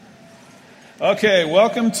Okay,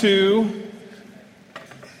 welcome to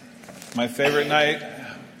my favorite night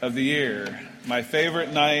of the year. My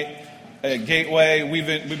favorite night at Gateway. We've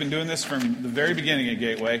been doing this from the very beginning at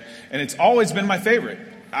Gateway, and it's always been my favorite.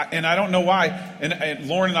 And I don't know why. And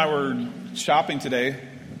Lauren and I were shopping today.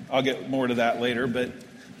 I'll get more to that later, but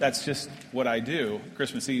that's just what I do,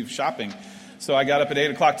 Christmas Eve shopping. So I got up at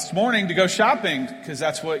 8 o'clock this morning to go shopping because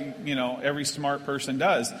that's what, every smart person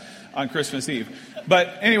does on Christmas Eve.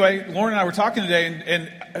 But anyway, Lauren and I were talking today,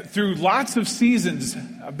 and through lots of seasons,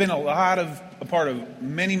 I've been a part of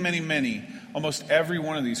many, almost every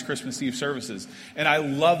one of these Christmas Eve services. And I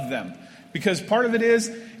love them because part of it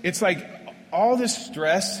is, it's like all this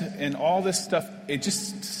stress and all this stuff, it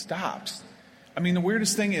just stops. I mean, the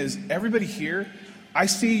weirdest thing is everybody here, I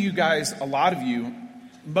see you guys, a lot of you,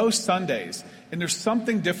 most Sundays, and there's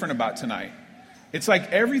something different about tonight. It's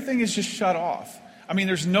like everything is just shut off. I mean,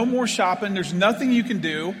 there's no more shopping. There's nothing you can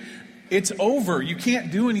do. It's over. You can't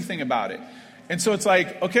do anything about it. And so it's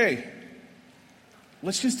like, okay,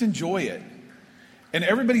 let's just enjoy it. And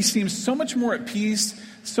everybody seems so much more at peace,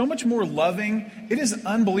 so much more loving. It is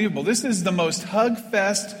unbelievable. This is the most hug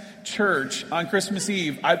fest church on Christmas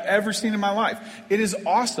Eve I've ever seen in my life. It is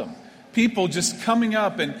awesome. People just coming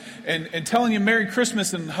up and telling you Merry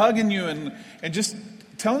Christmas and hugging you and just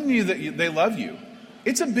telling you that they love you.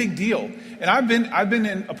 It's a big deal. And I've been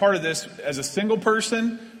in a part of this as a single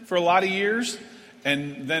person for a lot of years,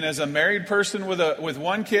 and then as a married person with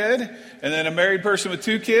one kid, and then a married person with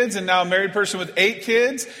 2 kids, and now a married person with 8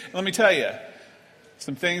 kids. And let me tell you,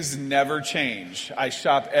 some things never change. I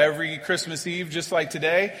shop every Christmas Eve just like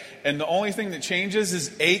today, and the only thing that changes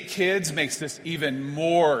is 8 kids makes this even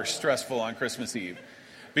more stressful on Christmas Eve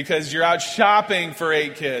because you're out shopping for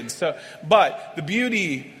 8 kids. But the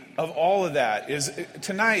beauty of all of that is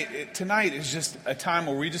tonight is just a time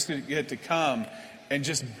where we just get to come and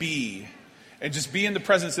just be in the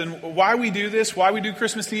presence. And why we do this, why we do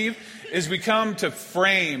Christmas Eve, is we come to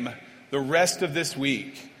frame the rest of this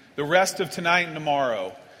week. The rest of tonight and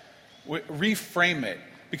tomorrow, reframe it.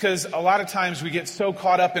 Because a lot of times we get so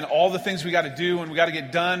caught up in all the things we got to do and we got to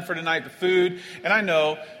get done for tonight, the food. And I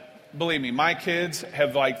know, believe me, my kids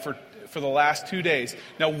have for the last 2 days.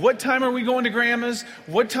 Now, what time are we going to Grandma's?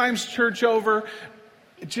 What time's church over?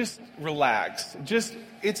 Just relax.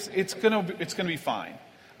 It's gonna be fine.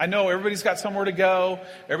 I know everybody's got somewhere to go.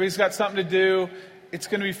 Everybody's got something to do. It's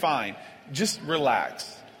gonna be fine. Just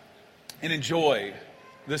relax and enjoy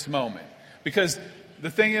this moment. Because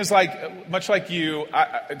the thing is, much like you,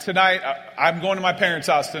 tonight, I'm going to my parents'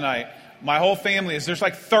 house tonight. My whole family there's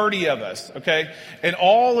like 30 of us, okay? And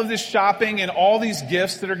all of this shopping and all these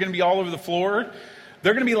gifts that are going to be all over the floor,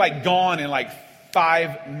 they're going to be gone in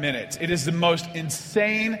 5 minutes. It is the most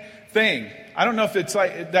insane thing. I don't know if it's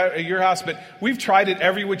like that at your house, but we've tried it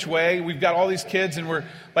every which way. We've got all these kids and we're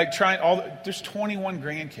trying there's 21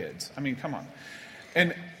 grandkids. I mean, come on.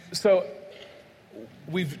 And so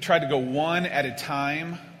we've tried to go one at a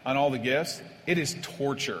time on all the gifts. It is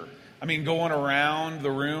torture. I mean, going around the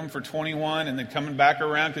room for 21 and then coming back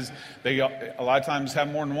around because they a lot of times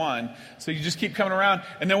have more than one. So you just keep coming around.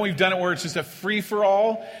 And then we've done it where it's just a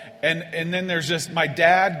free-for-all. And then there's just my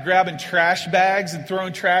dad grabbing trash bags and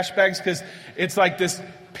throwing trash bags because it's like this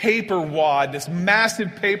paper wad, this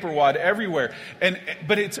massive paper wad everywhere.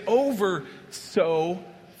 But it's over so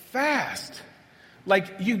fast.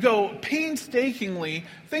 You go painstakingly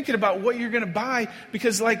thinking about what you're going to buy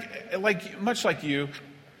because much like you,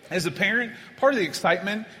 as a parent, part of the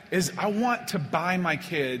excitement is I want to buy my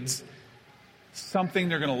kids something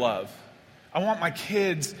they're going to love. I want my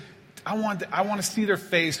kids, I want to see their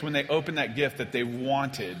face when they open that gift that they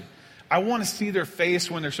wanted. I want to see their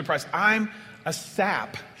face when they're surprised. I'm a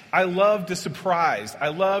sap. I love to surprise. I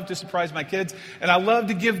love to surprise my kids, and I love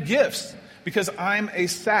to give gifts because I'm a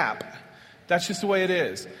sap. That's just the way it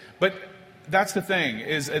is. But that's the thing,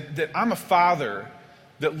 is that I'm a father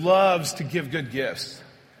that loves to give good gifts.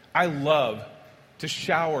 I love to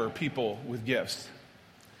shower people with gifts.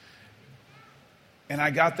 And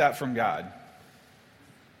I got that from God.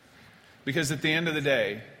 Because at the end of the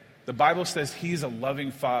day, the Bible says He's a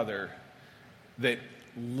loving Father that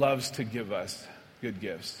loves to give us good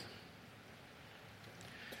gifts.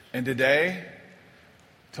 And today,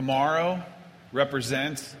 tomorrow,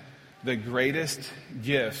 represents the greatest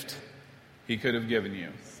gift He could have given you,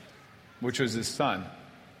 which was His Son.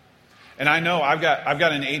 And I know I've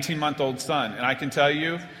got an 18-month-old son, and I can tell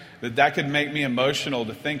you that could make me emotional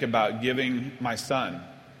to think about giving my son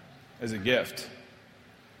as a gift.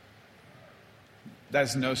 That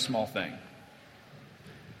is no small thing.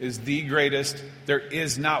 It is the greatest. There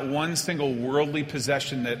is not one single worldly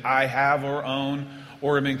possession that I have or own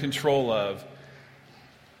or am in control of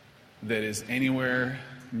that is anywhere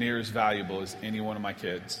near as valuable as any one of my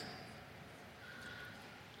kids.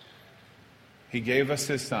 He gave us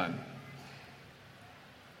his son,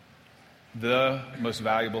 the most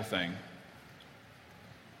valuable thing.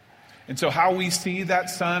 And so how we see that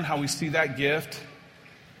son, how we see that gift,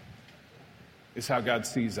 is how God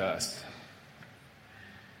sees us.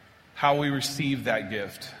 How we receive that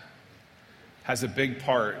gift has a big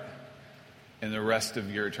part in the rest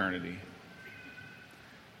of your eternity.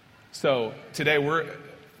 So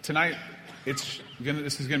tonight, this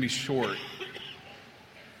is going to be short,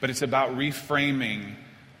 but it's about reframing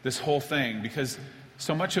this whole thing, because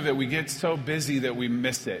so much of it, we get so busy that we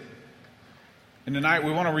miss it. And tonight,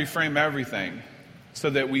 we want to reframe everything so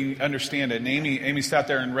that we understand it. And Amy sat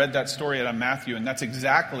there and read that story out of Matthew, and that's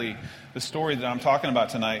exactly the story that I'm talking about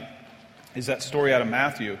tonight, is that story out of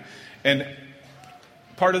Matthew. And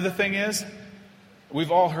part of the thing is,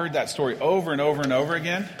 we've all heard that story over and over and over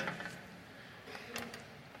again.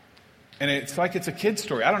 And it's like it's a kid's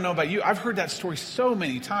story. I don't know about you. I've heard that story so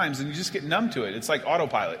many times, and you just get numb to it. It's like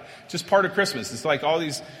autopilot. It's just part of Christmas. It's like all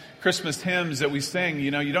these Christmas hymns that we sing.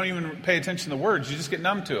 You don't even pay attention to the words. You just get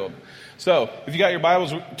numb to them. So if you got your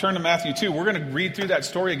Bibles, turn to Matthew 2. We're going to read through that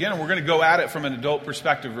story again, and we're going to go at it from an adult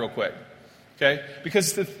perspective real quick. Okay?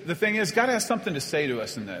 Because the thing is, God has something to say to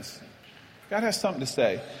us in this. God has something to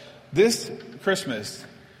say. This Christmas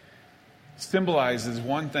symbolizes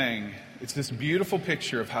one thing. It's this beautiful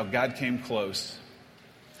picture of how God came close.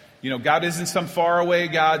 God isn't some faraway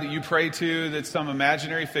God that you pray to, that's some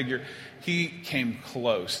imaginary figure. He came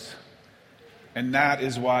close. And that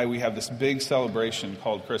is why we have this big celebration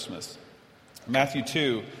called Christmas. Matthew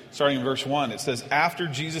 2, starting in verse 1, it says, "After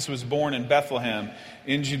Jesus was born in Bethlehem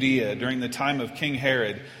in Judea during the time of King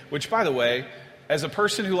Herod," which, by the way, as a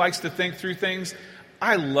person who likes to think through things,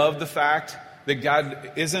 I love the fact that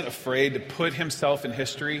God isn't afraid to put himself in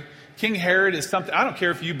history. King Herod is something, I don't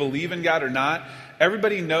care if you believe in God or not,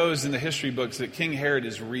 everybody knows in the history books that King Herod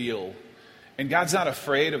is real. And God's not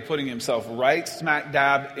afraid of putting himself right smack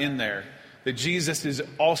dab in there, that Jesus is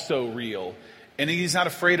also real. And he's not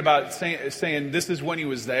afraid about saying this is when he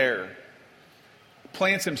was there.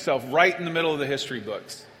 Plants himself right in the middle of the history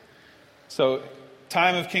books. So,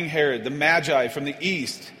 time of King Herod, the Magi from the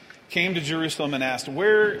east came to Jerusalem and asked,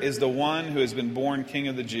 "Where is the one who has been born King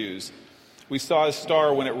of the Jews? We saw his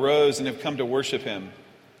star when it rose and have come to worship him."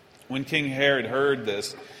 When King Herod heard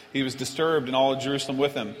this, he was disturbed, and all of Jerusalem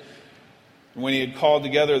with him. And when he had called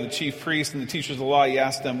together the chief priests and the teachers of the law, he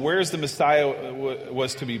asked them, "Where is the Messiah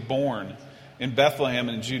was to be born?" "In Bethlehem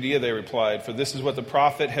in Judea," they replied, "for this is what the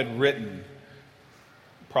prophet had written."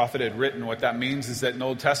 The prophet had written. What that means is that in the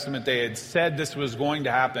Old Testament they had said this was going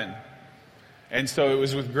to happen. And so it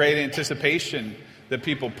was with great anticipation that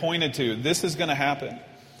people pointed to, this is going to happen.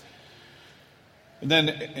 And then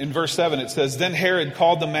in verse 7 it says, "Then Herod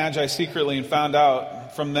called the Magi secretly and found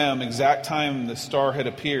out from them exact time the star had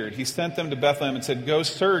appeared. He sent them to Bethlehem and said, 'Go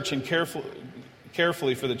search and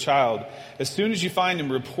carefully for the child. As soon as you find him,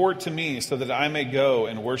 report to me so that I may go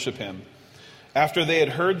and worship him.' After they had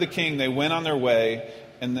heard the king, they went on their way,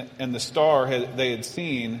 and the star they had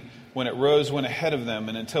seen when it rose went ahead of them,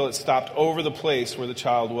 and until it stopped over the place where the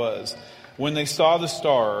child was. When they saw the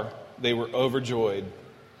star, they were overjoyed.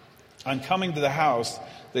 On coming to the house,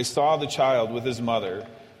 they saw the child with his mother,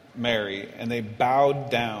 Mary, and they bowed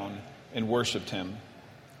down and worshipped him.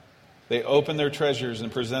 They opened their treasures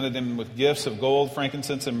and presented him with gifts of gold,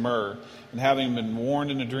 frankincense, and myrrh. And having been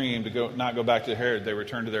warned in a dream to not go back to Herod, they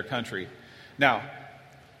returned to their country." Now,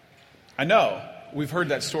 I know we've heard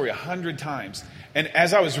that story 100 times. And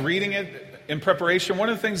as I was reading it in preparation, one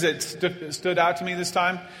of the things that stood out to me this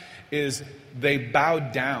time is they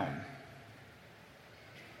bowed down.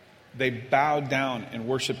 They bowed down and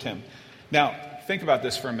worshipped him. Now, think about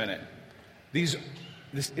this for a minute. This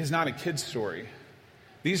is not a kid's story.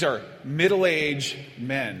 These are middle-aged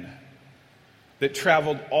men that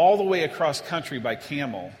traveled all the way across country by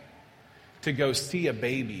camel to go see a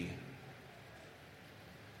baby.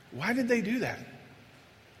 Why did they do that?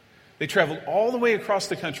 They traveled all the way across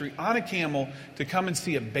the country on a camel to come and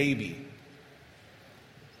see a baby.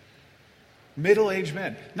 Middle-aged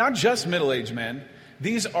men. Not just middle-aged men.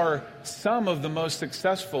 These are some of the most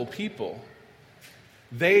successful people.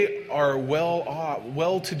 They are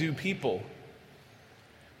well-to-do people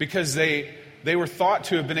because they were thought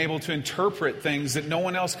to have been able to interpret things that no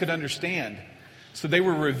one else could understand. So they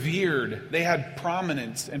were revered. They had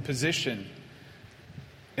prominence and position.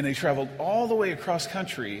 And they traveled all the way across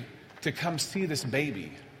country to come see this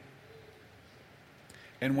baby.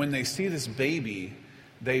 And when they see this baby,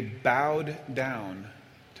 they bowed down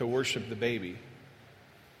to worship the baby.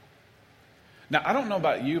 Now, I don't know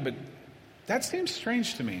about you, but that seems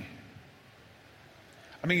strange to me.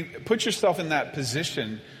 I mean, put yourself in that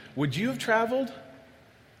position. Would you have traveled?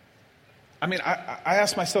 I mean, I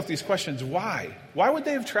ask myself these questions. Why? Why would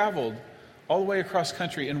they have traveled all the way across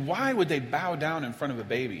country? And why would they bow down in front of a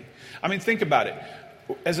baby? I mean, think about it.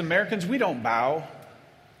 As Americans, we don't bow.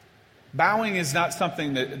 Bowing is not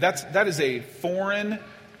something that is a foreign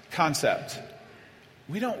concept.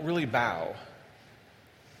 We don't really bow.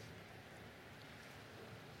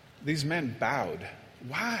 These men bowed.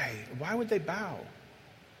 Why? Why would they bow?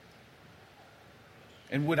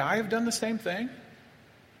 And would I have done the same thing?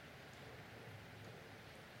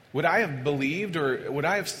 Would I have believed, or would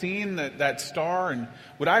I have seen that star, and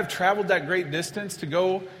would I have traveled that great distance to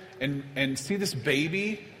go and see this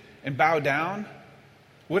baby and bow down?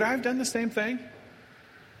 Would I have done the same thing?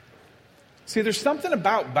 See, there's something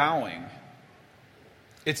about bowing.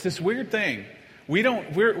 It's this weird thing.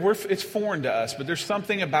 It's foreign to us, but there's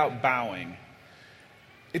something about bowing.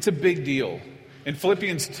 It's a big deal. In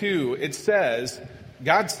Philippians 2,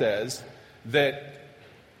 God says that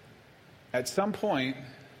at some point,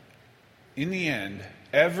 in the end,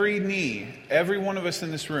 every one of us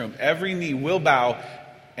in this room, every knee will bow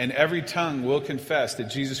and every tongue will confess that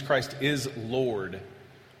Jesus Christ is Lord.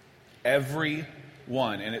 Every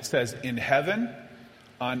one. And it says in heaven,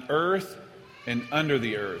 on earth, and under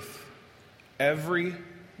the earth. Every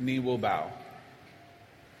knee will bow.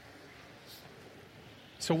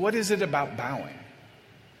 So what is it about bowing?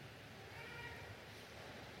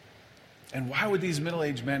 And why would these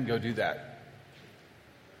middle-aged men go do that?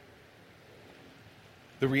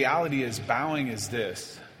 The reality is, bowing is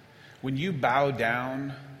this. When you bow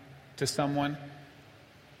down to someone,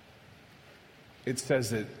 it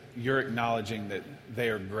says that you're acknowledging that they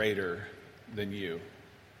are greater than you.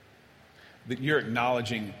 That you're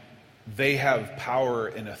acknowledging they have power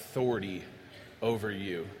and authority over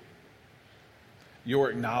you. You're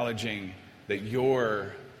acknowledging that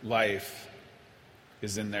your life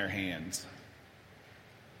is in their hands.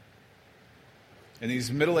 And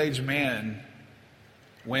these middle-aged men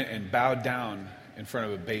went and bowed down in front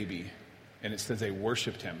of a baby, and it says they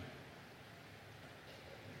worshiped him.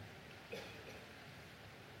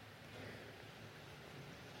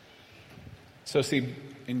 So see,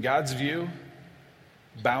 in God's view,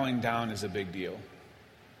 bowing down is a big deal.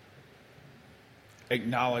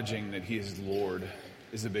 Acknowledging that he is Lord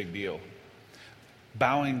is a big deal.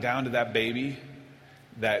 Bowing down to that baby,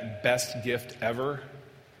 that best gift ever,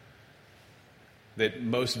 that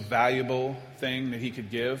most valuable thing that he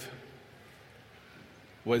could give,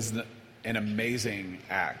 was an amazing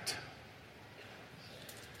act.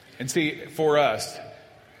 And see, for us,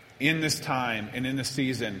 in this time and in this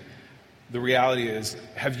season, the reality is,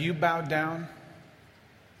 have you bowed down?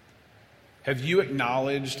 Have you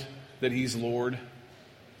acknowledged that he's Lord?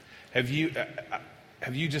 Have you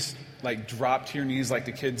just dropped to your knees like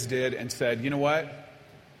the kids did and said, you know what?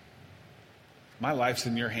 My life's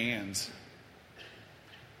in your hands.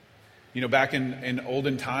 You know, back in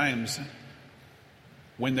olden times,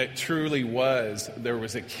 when that truly there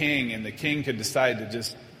was a king, and the king could decide to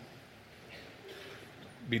just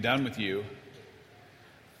be done with you.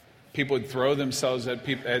 People would throw themselves at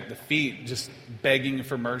the feet, just begging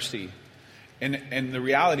for mercy. And the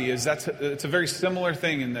reality is it's a very similar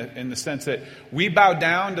thing in the sense that we bow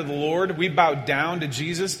down to the Lord, we bow down to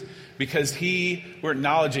Jesus because we're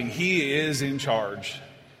acknowledging he is in charge.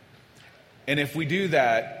 And if we do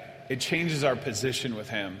that, it changes our position with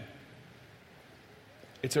him.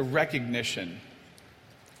 It's a recognition.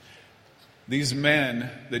 These men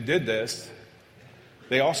that did this,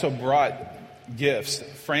 they also brought gifts,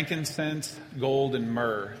 frankincense, gold, and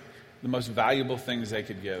myrrh, the most valuable things they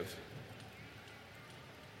could give.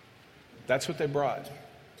 That's what they brought.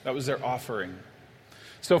 That was their offering.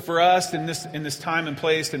 So for us in this time and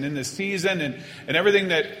place and in this season and everything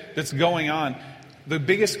that's going on, the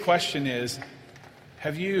biggest question is,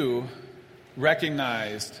 have you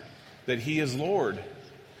recognized that he is Lord?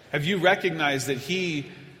 Have you recognized that he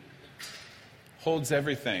holds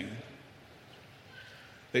everything?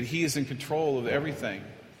 That he is in control of everything?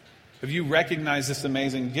 Have you recognized this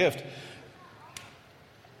amazing gift?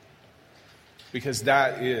 Because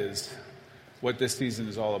that is what this season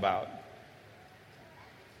is all about.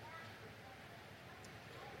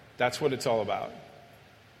 That's what it's all about.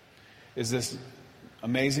 Is this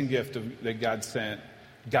amazing gift that God sent.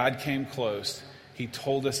 God came close. He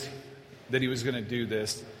told us that he was going to do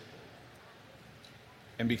this.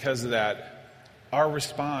 And because of that, our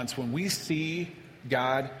response, when we see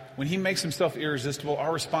God, when he makes himself irresistible,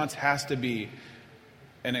 our response has to be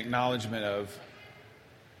an acknowledgement of,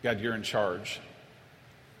 God, you're in charge.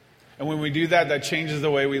 And when we do that, that changes the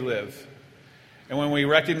way we live. And when we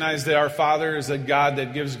recognize that our Father is a God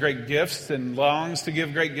that gives great gifts and longs to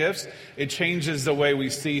give great gifts, it changes the way we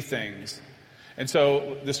see things. And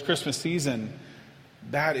so this Christmas season,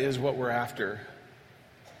 that is what we're after.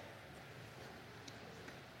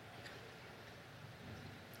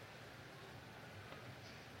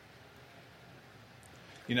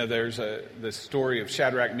 You know, there's the story of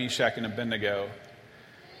Shadrach, Meshach, and Abednego.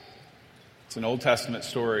 It's an Old Testament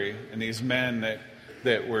story, and these men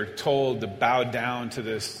that were told to bow down to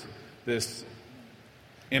this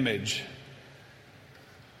image,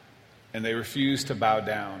 and they refused to bow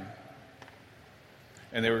down,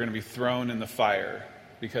 and they were going to be thrown in the fire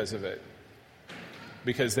because of it,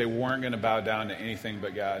 because they weren't going to bow down to anything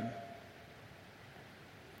but God.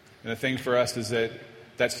 And the thing for us is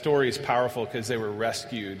that story is powerful because they were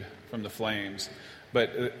rescued from the flames,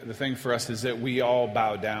 but the thing for us is that we all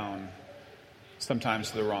bow down sometimes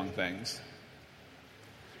to the wrong things.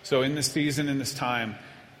 So in this season, in this time,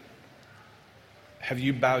 have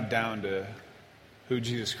you bowed down to who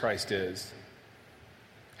Jesus Christ is?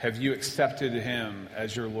 Have you accepted him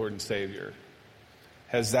as your Lord and Savior?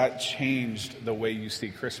 Has that changed the way you see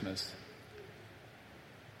Christmas?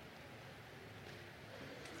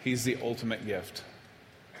 He's the ultimate gift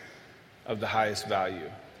of the highest value.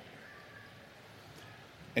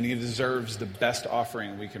 And he deserves the best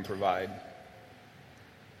offering we can provide.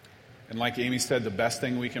 And like Amy said, the best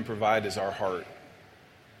thing we can provide is our heart.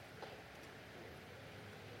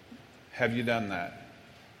 Have you done that?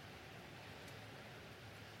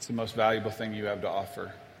 It's the most valuable thing you have to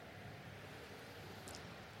offer.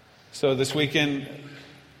 So this weekend,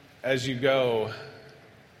 as you go,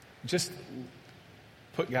 just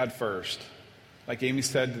put God first. Like Amy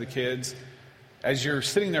said to the kids, as you're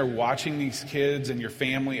sitting there watching these kids and your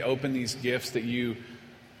family open these gifts that you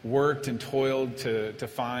worked and toiled to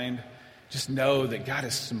find, just know that God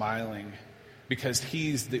is smiling because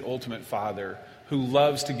he's the ultimate Father who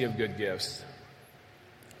loves to give good gifts.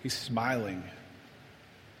 He's smiling.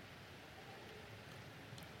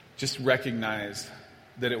 Just recognize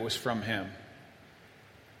that it was from him.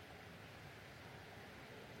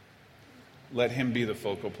 Let him be the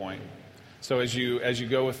focal point. So as you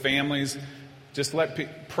go with families, just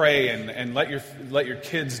pray and let your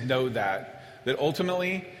kids know that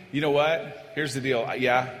ultimately, you know what? Here's the deal.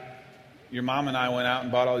 Yeah, your mom and I went out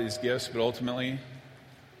and bought all these gifts, but ultimately,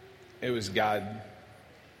 it was God.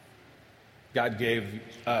 God gave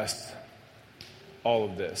us all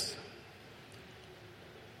of this.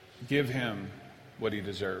 Give him what he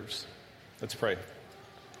deserves. Let's pray.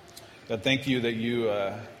 God, thank you that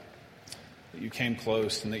you came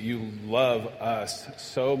close and that you love us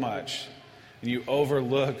so much. And you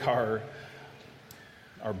overlook our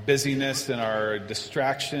busyness and our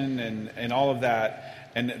distraction and all of that.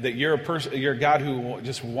 And that you're a God who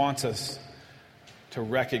just wants us to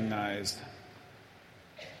recognize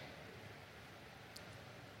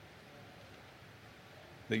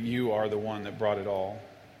that you are the one that brought it all.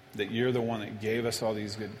 That you're the one that gave us all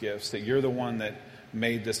these good gifts. That you're the one that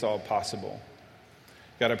made this all possible.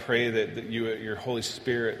 God, I pray that your Holy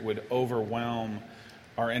Spirit would overwhelm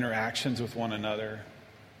our interactions with one another.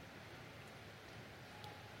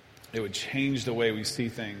 It would change the way we see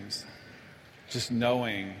things. Just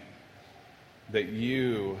knowing that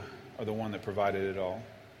you are the one that provided it all.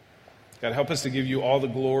 God, help us to give you all the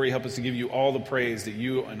glory. Help us to give you all the praise that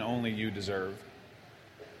you and only you deserve.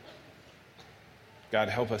 God,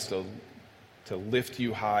 help us to lift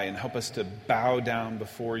you high and help us to bow down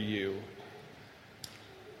before you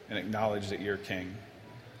and acknowledge that you're King.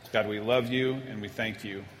 God, we love you and we thank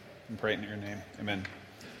you and pray it in your name. Amen.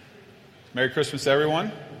 Merry Christmas,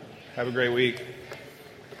 everyone. Have a great week.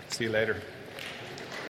 See you later.